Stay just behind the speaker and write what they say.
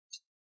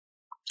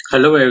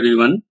Hello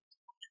everyone.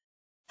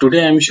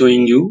 Today I am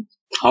showing you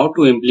how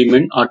to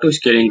implement auto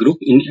scaling group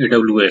in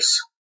AWS.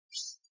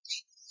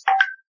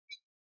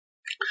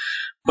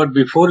 But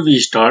before we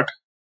start,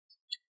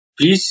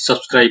 please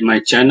subscribe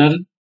my channel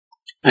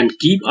and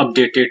keep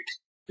updated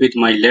with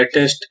my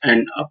latest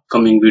and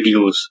upcoming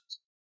videos.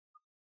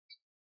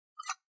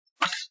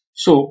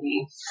 So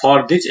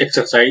for this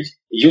exercise,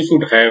 you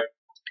should have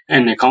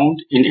an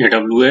account in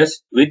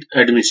AWS with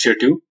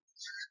administrative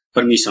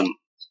permission.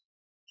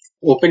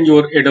 Open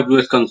your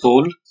AWS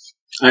console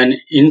and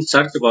in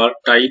search bar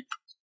type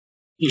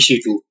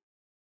EC2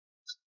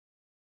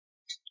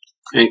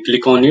 and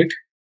click on it.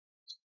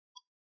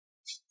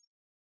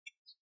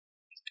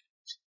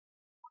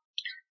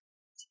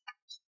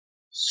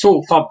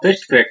 So for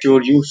best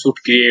practice, you should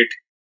create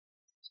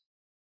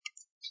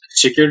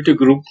security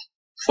group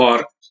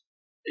for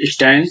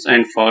instance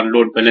and for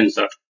load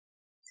balancer.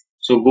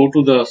 So go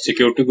to the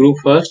security group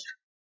first.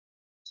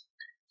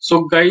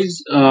 So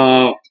guys,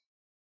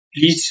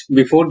 please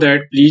before that,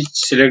 please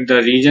select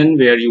the region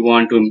where you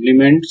want to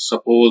implement.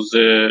 Suppose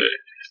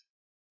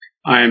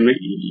I am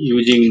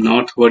using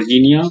North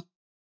Virginia.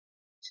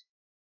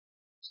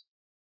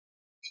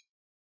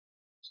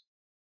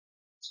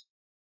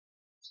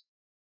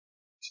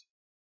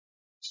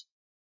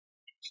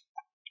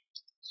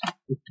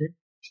 Okay.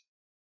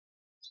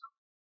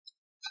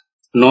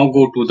 Now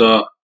go to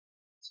the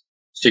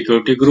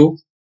security group.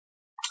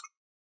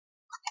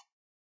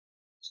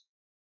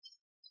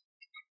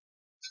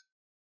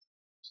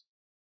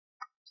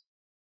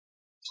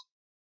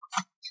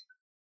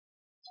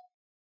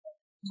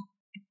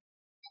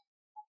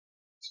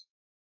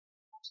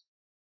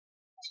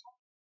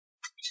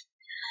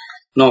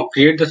 Now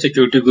create the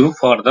security group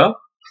for the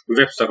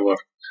web server.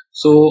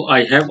 So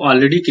I have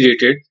already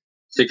created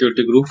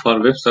security group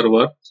for web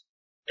server.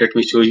 Let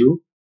me show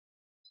you.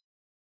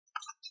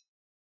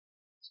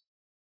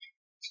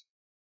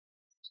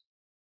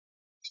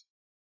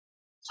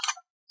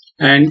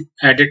 And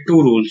added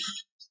two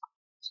rules.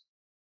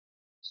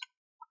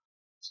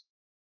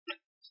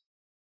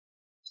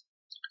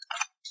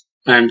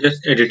 I am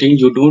just editing.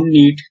 You don't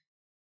need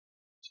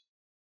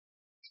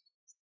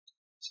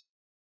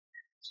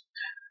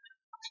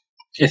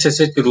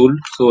SSH rule,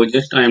 so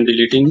just I am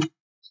deleting,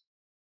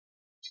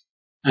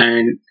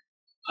 and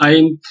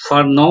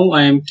for now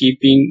I am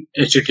keeping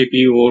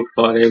HTTP word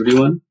for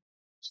everyone.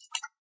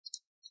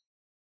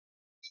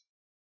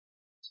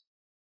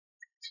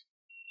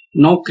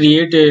 Now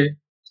create a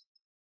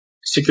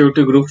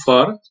security group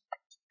for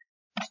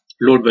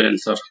load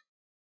balancer.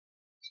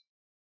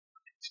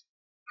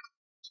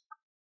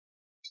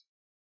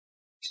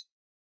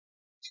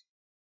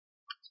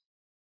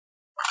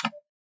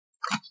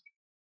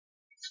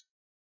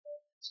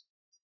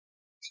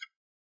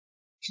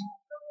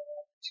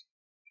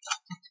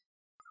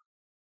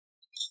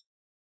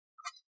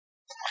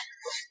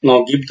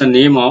 Now give the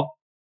name of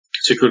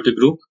security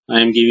group.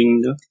 I am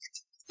giving the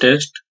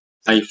test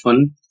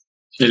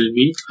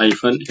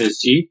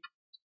 -lb-sg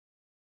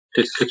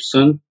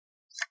description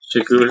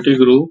security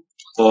group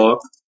for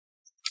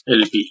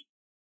LB.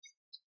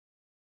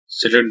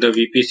 Select the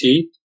VPC.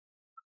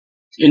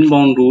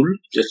 Inbound rule,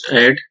 just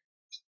add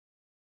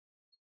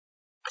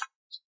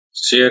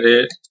share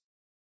a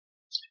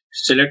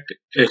select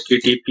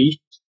HTTP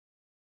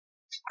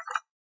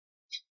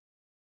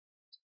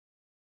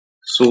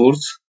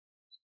source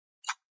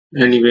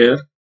anywhere.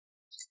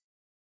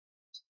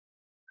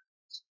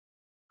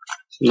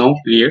 Now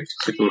create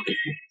security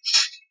group.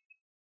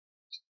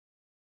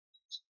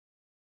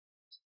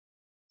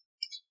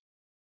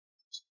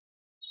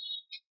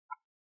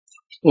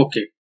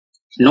 Okay.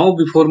 Now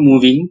before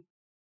moving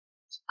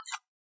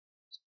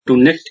to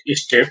next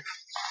step,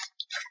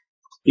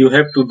 you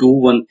have to do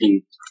one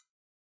thing.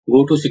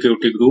 Go to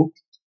security group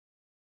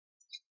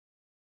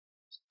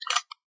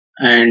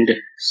and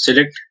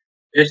select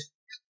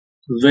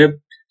web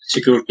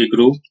security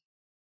group.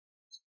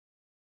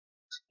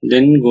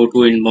 Then go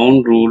to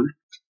inbound rule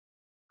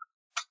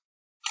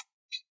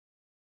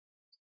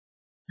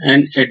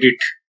and edit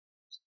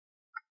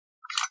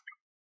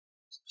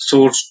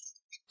source.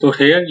 So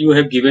here you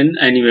have given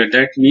anywhere.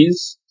 That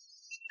means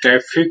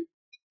traffic,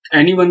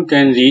 anyone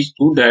can reach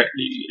to that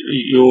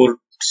your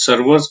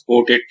server's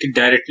port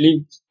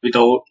directly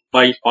without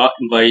bypassing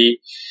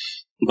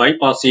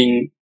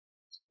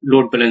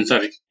load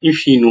balancer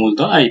if he knows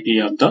the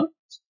IP of the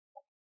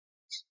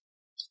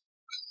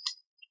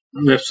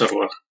web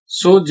server.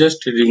 So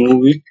just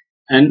remove it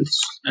and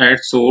add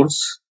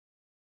source.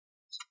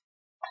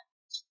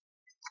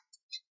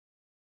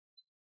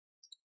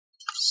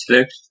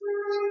 Select.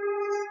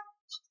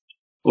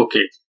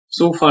 Okay.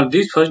 So for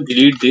this, first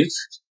delete this.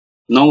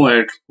 Now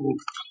add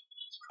root.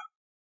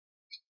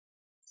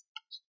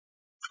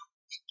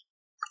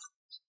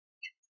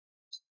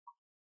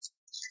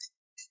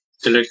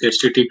 Select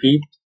HTTP,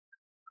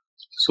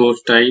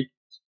 source type,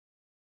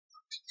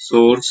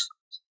 source,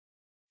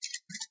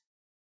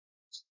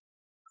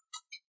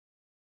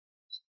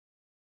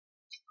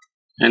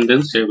 and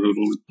then save the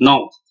rule.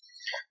 Now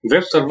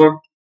web server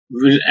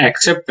will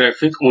accept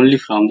traffic only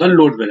from the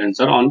load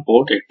balancer on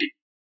port 80.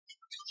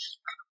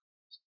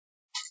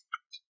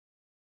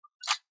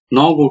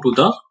 Now go to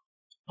the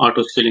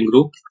auto scaling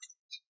group.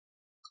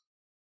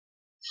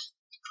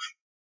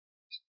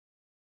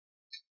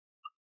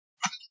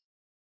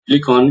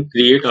 Click on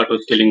create auto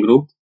scaling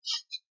group.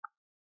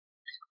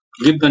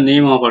 Give the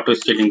name of auto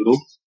scaling group,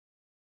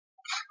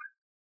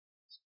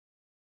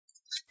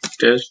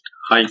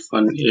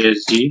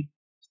 test-asg.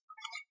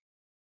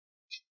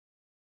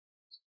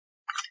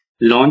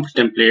 Launch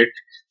template.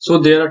 So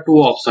there are two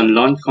options,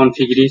 launch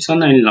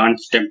configuration and launch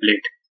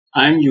template.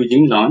 I am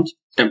using launch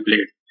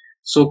template.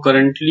 So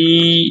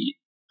currently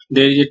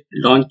there is a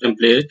launch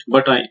template,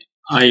 but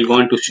I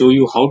want to show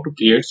you how to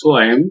create. So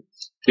I am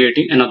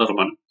creating another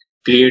one.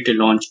 Create a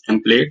launch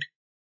template.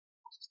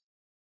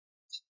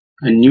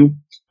 A new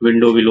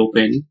window will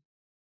open.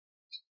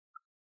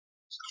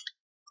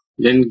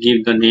 Then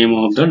give the name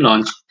of the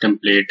launch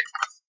template.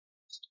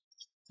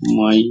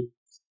 My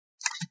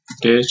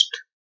test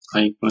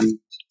hyphen.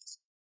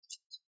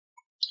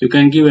 You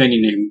can give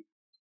any name.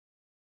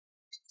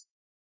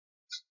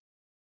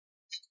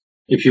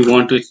 If you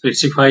want to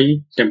specify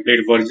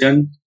template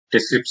version,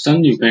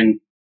 description, you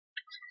can.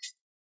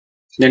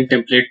 Then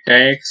template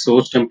tag,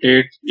 source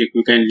template,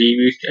 you can leave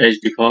it as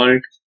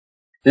default.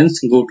 Then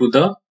go to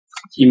the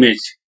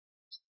image.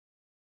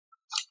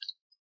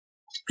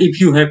 If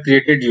you have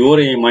created your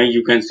AMI,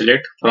 you can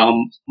select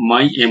from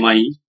my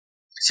AMI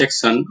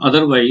section.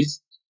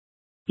 Otherwise,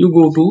 you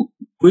go to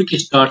quick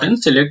start and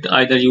select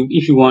either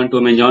if you want to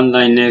manage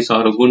onlineness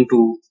or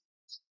Ubuntu,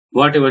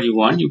 whatever you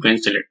want, you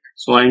can select.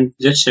 So I'm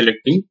just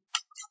selecting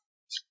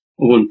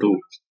Ubuntu.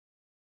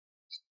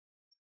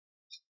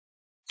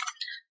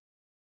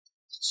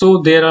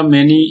 So there are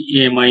many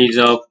AMIs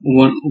of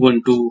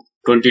Ubuntu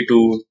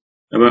 22,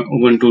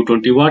 Ubuntu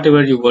 20,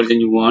 whatever version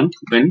you want,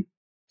 you can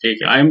take.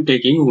 I am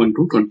taking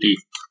Ubuntu 20.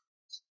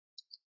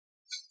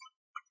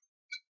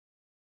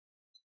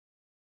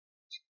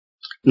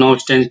 Now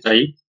instance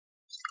type.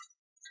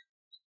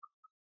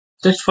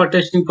 Just for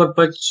testing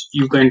purpose,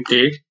 you can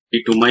take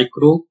T2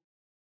 micro,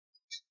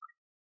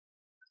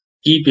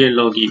 key pair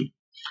login.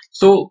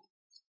 So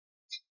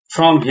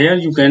from here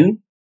you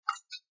can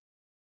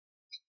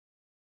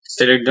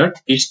select the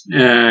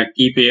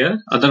key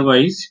pair.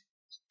 Otherwise,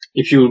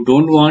 if you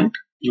don't want,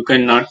 you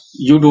cannot.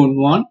 You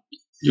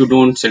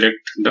don't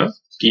select the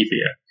key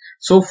pair.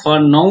 So for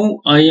now,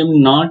 I am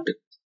not.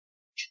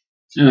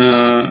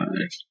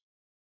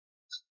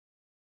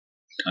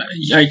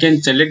 I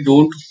can select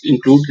don't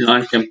include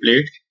launch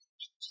template.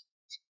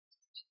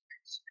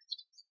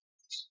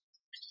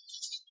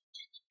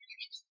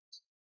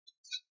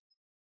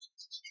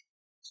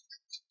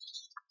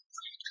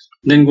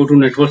 Then go to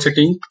network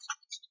setting.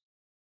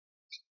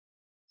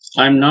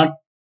 I am not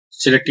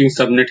selecting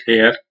subnet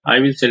here. I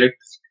will select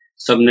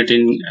subnet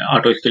in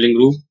auto scaling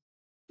group.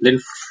 Then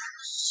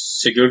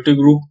security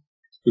group.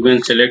 You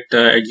can select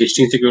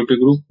existing security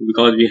group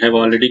because we have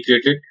already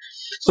created.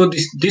 So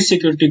this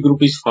security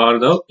group is for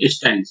the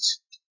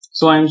instance.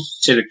 So I am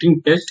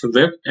selecting test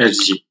web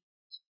SG.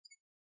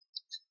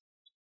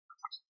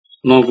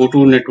 Now go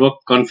to network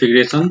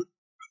configuration.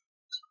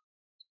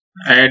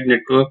 Add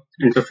network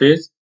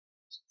interface.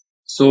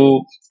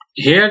 So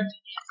here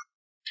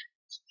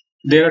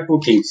there are two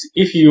things.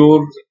 If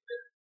your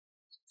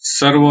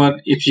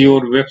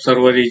web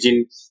server is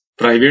in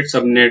private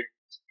subnet,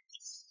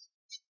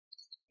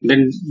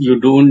 then you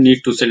don't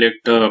need to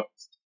select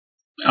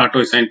auto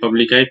assign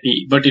public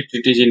IP. But if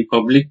it is in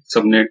public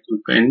subnet,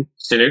 you can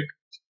select.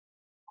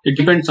 It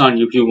depends on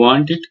you if you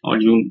want it or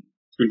you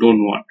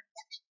don't want.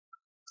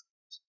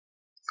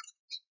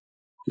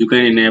 You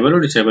can enable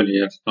or disable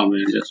here from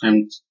here. Just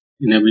I'm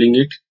enabling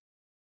it.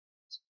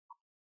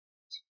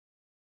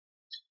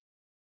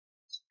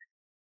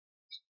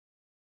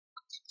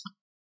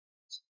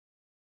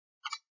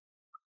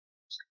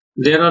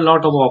 There are a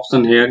lot of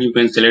options here. You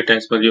can select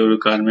as per your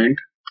requirement.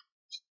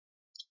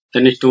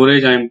 Then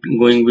storage, I'm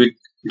going with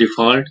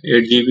default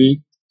 8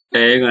 GB.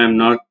 Tag, I'm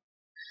not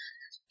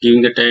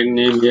giving the tag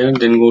name here.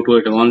 Then go to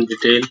advanced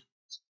detail.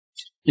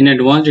 In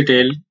advanced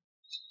detail,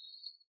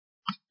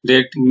 there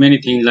are many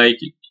things like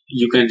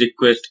you can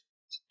request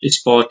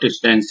spot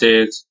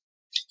instances,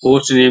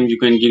 host name, you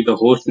can give the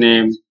host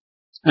name,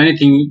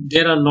 anything.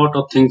 There are a lot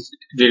of things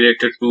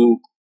related to.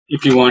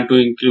 If you want to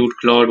include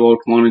cloud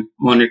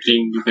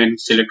monitoring, you can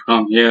select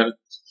from here.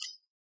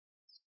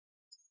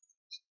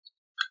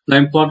 The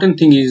important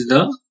thing is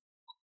the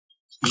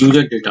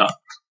user data.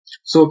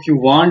 So if you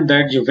want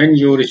that when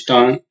your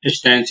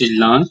instance is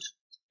launched,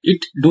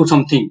 it do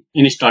something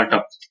in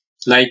startup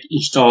like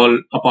install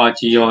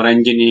Apache or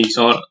Nginx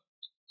or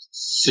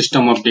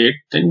system update,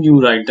 then you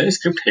write the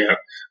script here.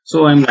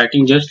 So I'm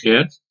writing just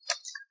here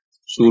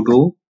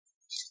sudo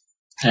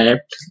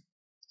apt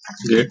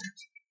get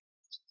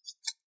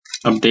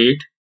update,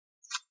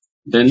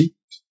 then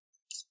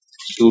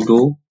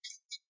sudo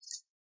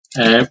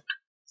apt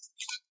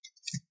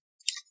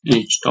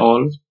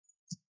install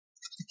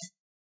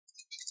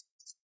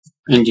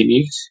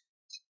Nginx,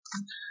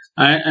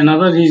 and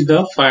another is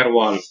the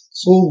firewall.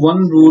 So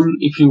one rule,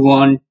 if you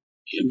want,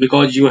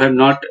 because you have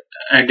not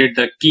added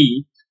the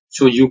key,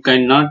 so you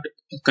cannot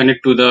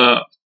connect to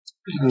the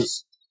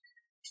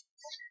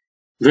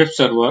web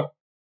server.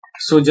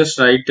 So just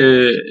write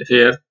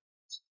here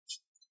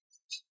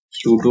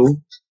sudo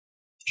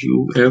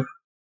ufw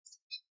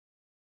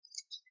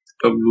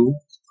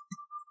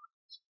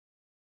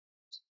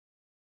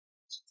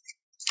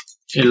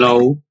allow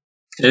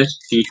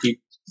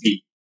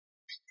http,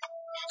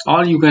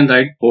 or you can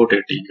write port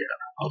 80 here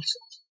also.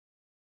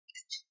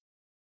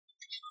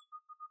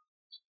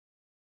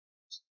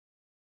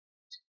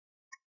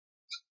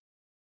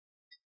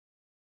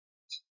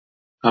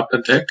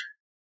 After that,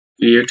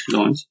 create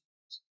launch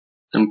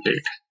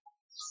template.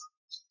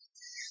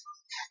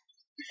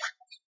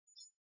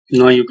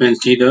 Now you can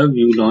see the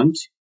view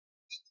launch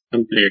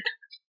template.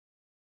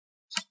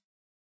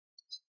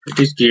 It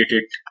is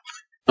created.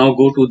 Now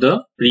go to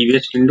the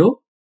previous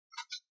window,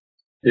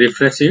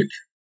 refresh it.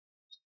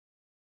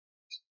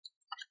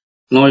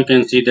 Now you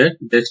can see that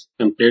this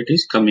template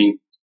is coming,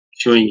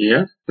 showing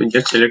here. So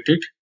just select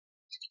it.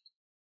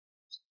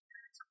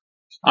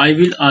 I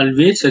will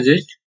always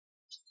suggest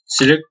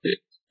select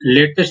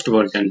latest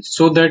version,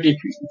 so that if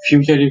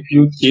future, if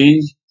you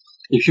change,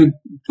 if you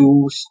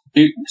do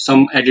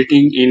some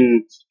editing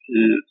in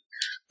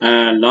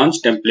launch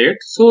template,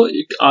 so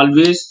it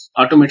always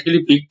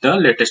automatically pick the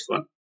latest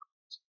one.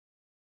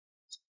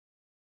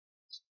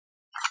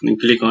 And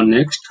click on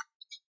next.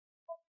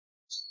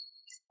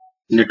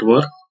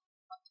 Network.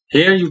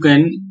 Here you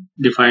can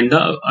define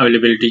the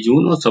availability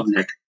zone or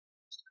subnet.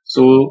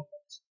 So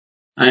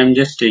I am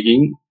just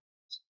taking,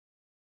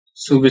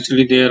 so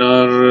basically there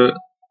are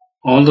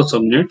all the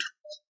subnet.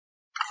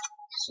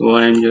 So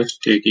I am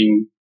just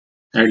taking,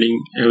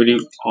 adding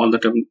all the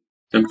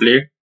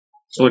template,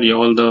 sorry,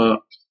 all the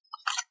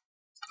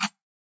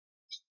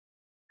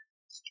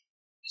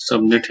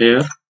subnet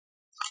here.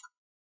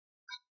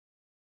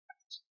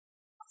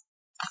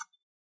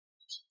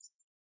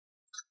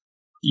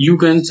 You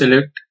can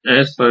select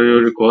as per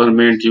your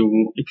requirement.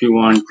 If you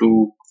want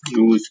to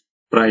use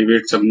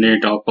private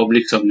subnet or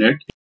public subnet.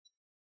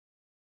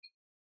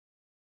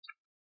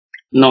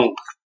 Now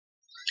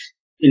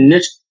in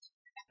next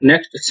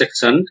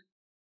section,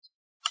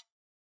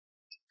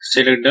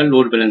 select the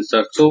load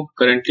balancer. So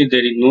currently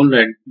there is no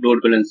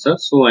load balancer,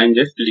 so I am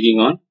just clicking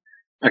on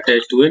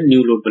attach to a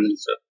new load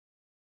balancer.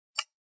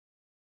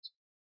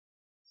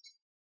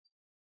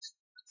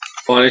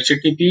 For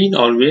HTTP,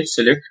 always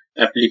select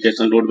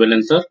application load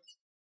balancer.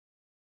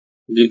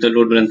 Give the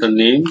load balancer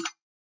name.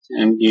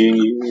 I am giving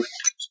you,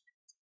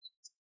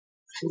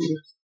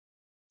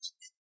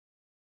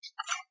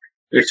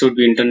 it should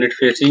be internet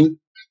facing.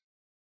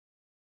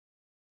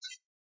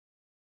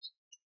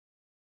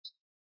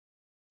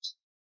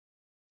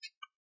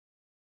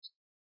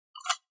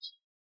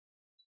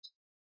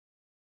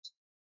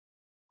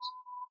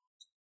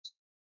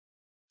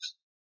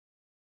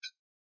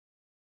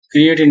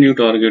 Create a new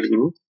target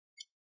group.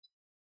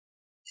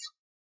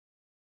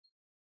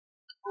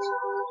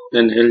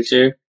 Then health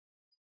check.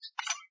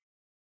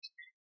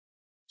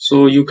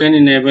 So you can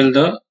enable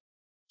the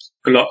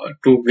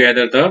to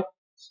gather the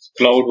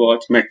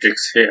CloudWatch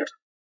metrics here.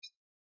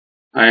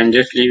 I am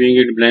just leaving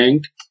it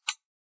blank.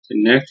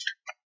 Next,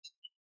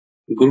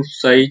 group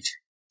size,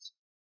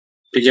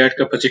 desired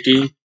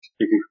capacity,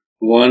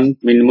 one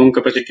minimum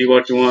capacity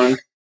what you want,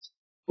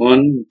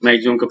 one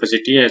maximum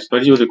capacity as per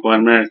your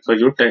requirement, as per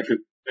your traffic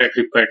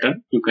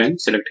pattern. You can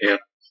select here.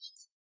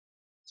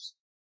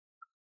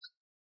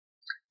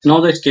 Now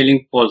the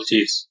scaling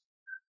policies.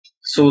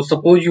 So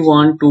suppose you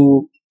want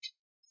to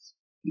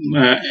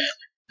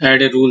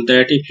add a rule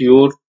that if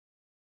your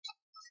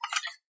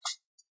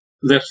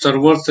web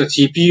server's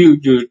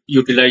CPU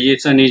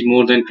utilization is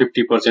more than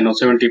 50% or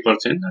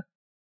 70%,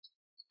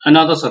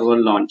 another server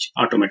launch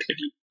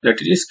automatically. That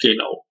is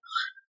scale out.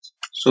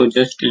 So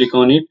just click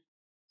on it.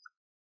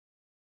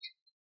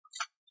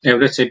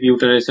 Average CPU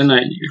utilization,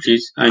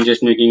 I'm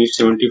just making it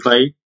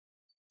 75.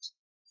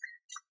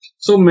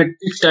 So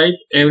metrics type,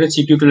 average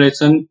CPU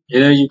utilization.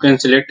 Here you can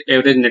select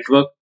average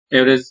network,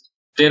 average.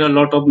 There are a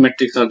lot of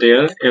metrics are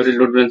there. Average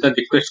load balancer,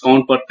 request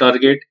count per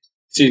target.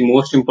 This is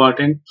most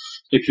important.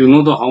 If you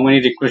know how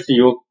many requests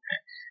you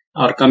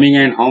are coming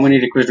and how many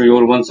requests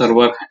your one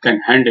server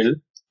can handle,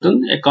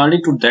 then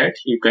according to that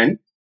you can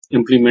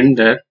implement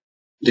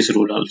this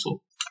rule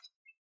also.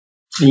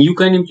 And you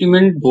can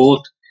implement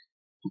both,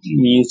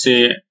 means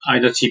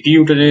either CPU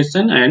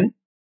utilization and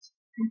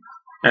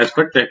as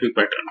per traffic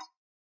pattern.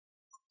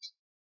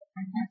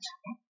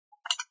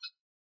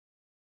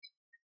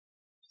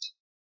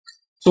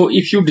 So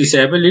if you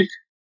disable it,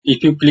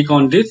 if you click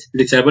on this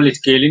disable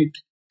scaling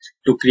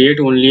to create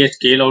only a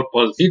scale out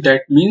policy,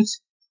 that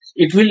means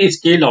it will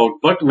scale out,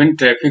 but when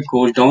traffic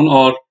goes down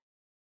or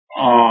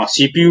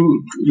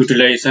CPU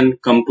utilization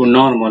come to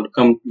normal,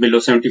 come below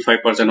 75%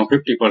 or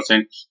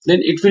 50%, then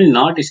it will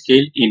not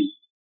scale in.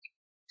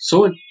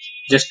 So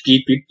just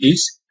keep it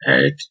is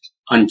at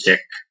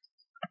unchecked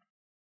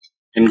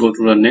and go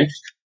to the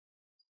next.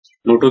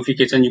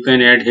 Notification you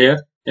can add here.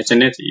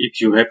 HNS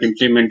if you have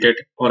implemented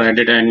or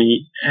added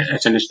any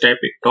HNS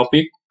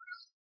topic.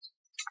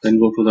 Then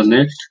go to the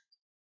next.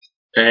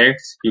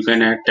 Tags, you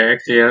can add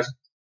tags here.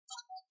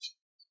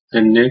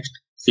 Then next,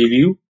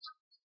 preview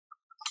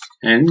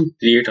and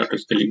create auto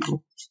scaling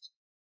group.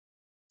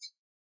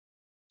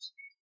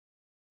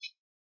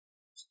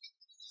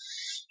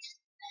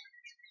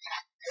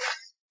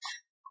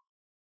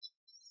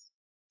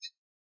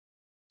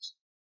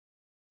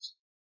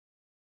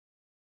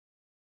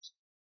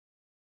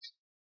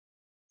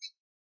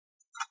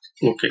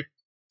 Okay,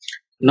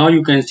 now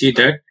you can see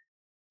that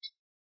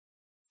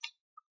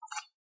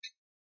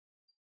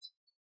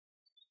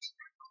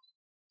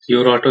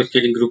your auto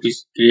scaling group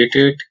is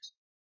created,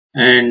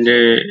 and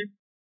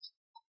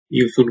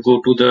you should go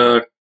to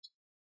the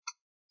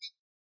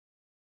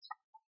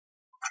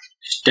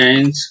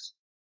stance.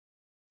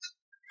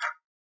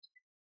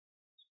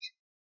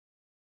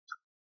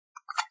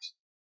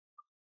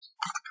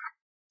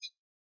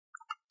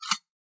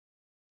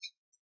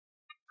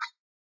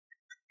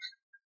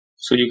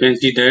 So you can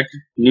see that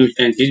new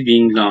stance is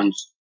being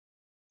launched.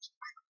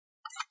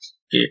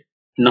 Okay,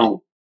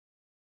 now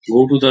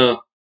go to the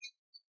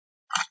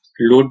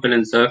load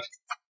balancer.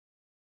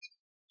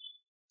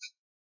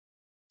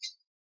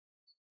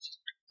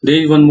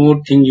 There is one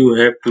more thing you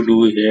have to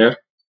do here.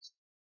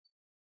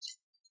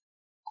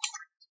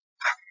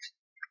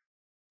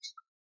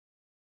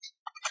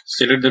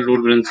 Select the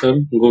load balancer,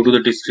 go to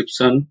the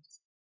description.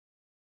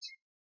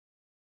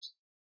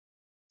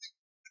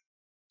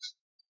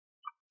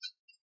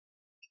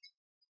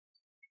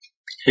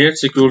 Here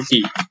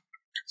security.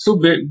 So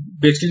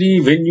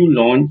basically when you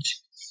launch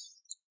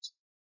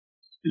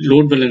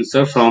load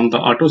balancer from the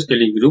auto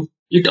scaling group,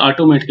 it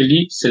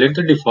automatically select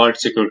the default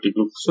security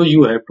group. So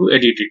you have to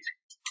edit it.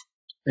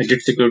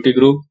 Edit security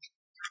group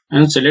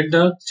and select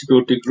the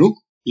security group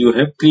you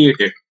have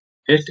created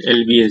at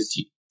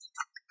LBSG.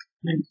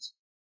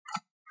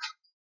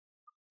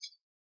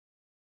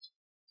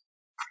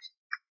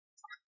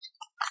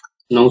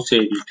 Now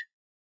save it.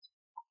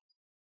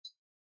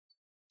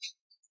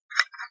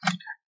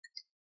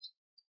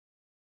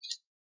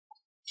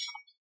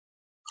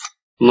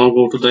 Now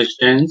go to the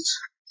stance,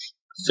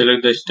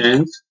 select the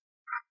stance,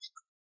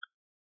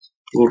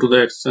 go to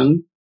the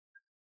action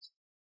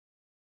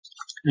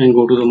and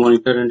go to the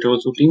monitor and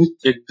troubleshooting,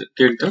 check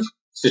the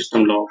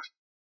system log.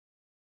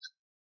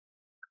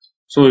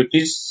 So it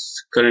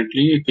is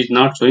currently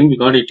not showing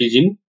because it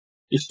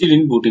is still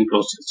in booting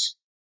process.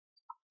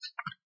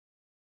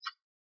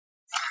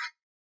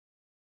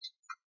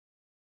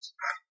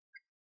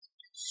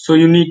 So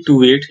you need to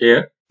wait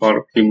here for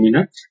a few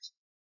minutes.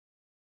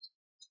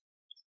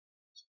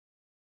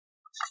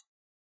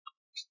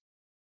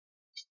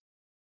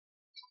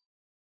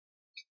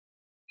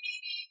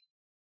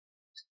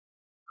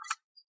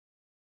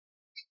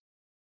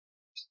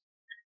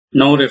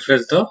 Now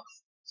refresh the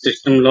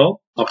system log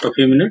after a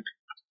few minutes.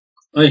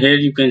 Here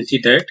you can see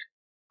that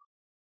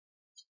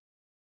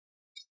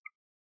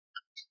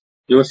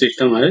your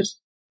system has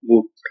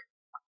booted.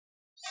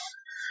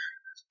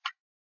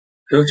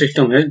 Your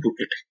system has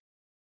booted.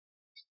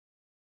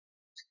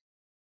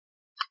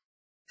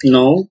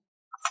 Now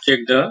check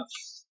the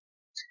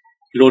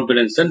load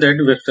balancer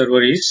that web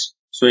server is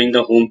showing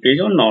the home page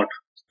or not,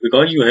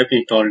 because you have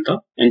installed the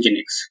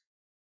Nginx.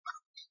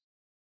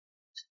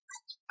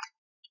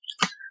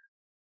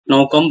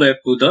 Now come back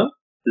to the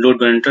load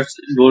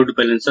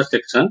balancer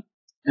section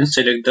and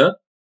select the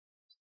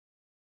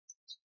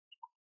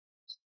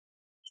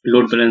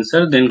load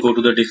balancer, then go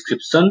to the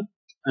description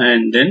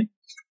and then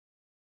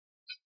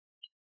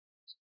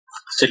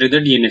select the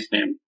DNS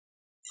name,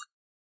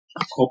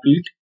 copy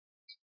it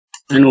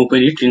and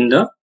open it in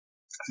the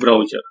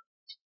browser.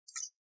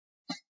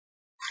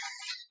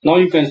 Now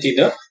you can see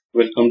the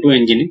welcome to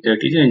Nginx, that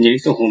is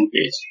Nginx home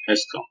page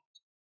has come.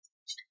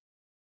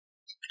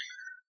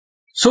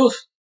 So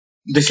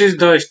this is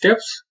the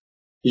steps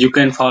you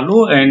can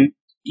follow and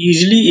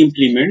easily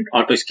implement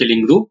auto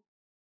scaling group,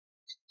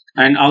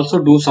 and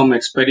also do some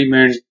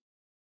experiment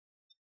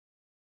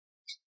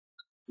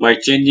by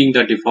changing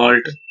the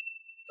default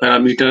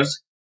parameters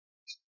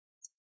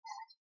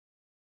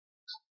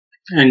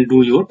and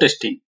do your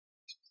testing.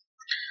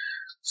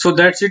 So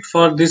that's it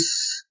for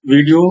this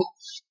video.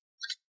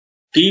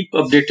 Keep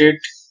updated.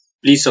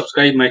 Please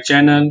subscribe my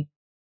channel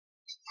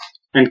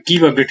and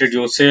keep updated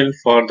yourself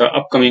for the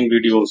upcoming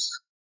videos.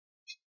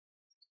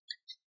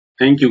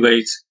 Thank you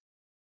guys.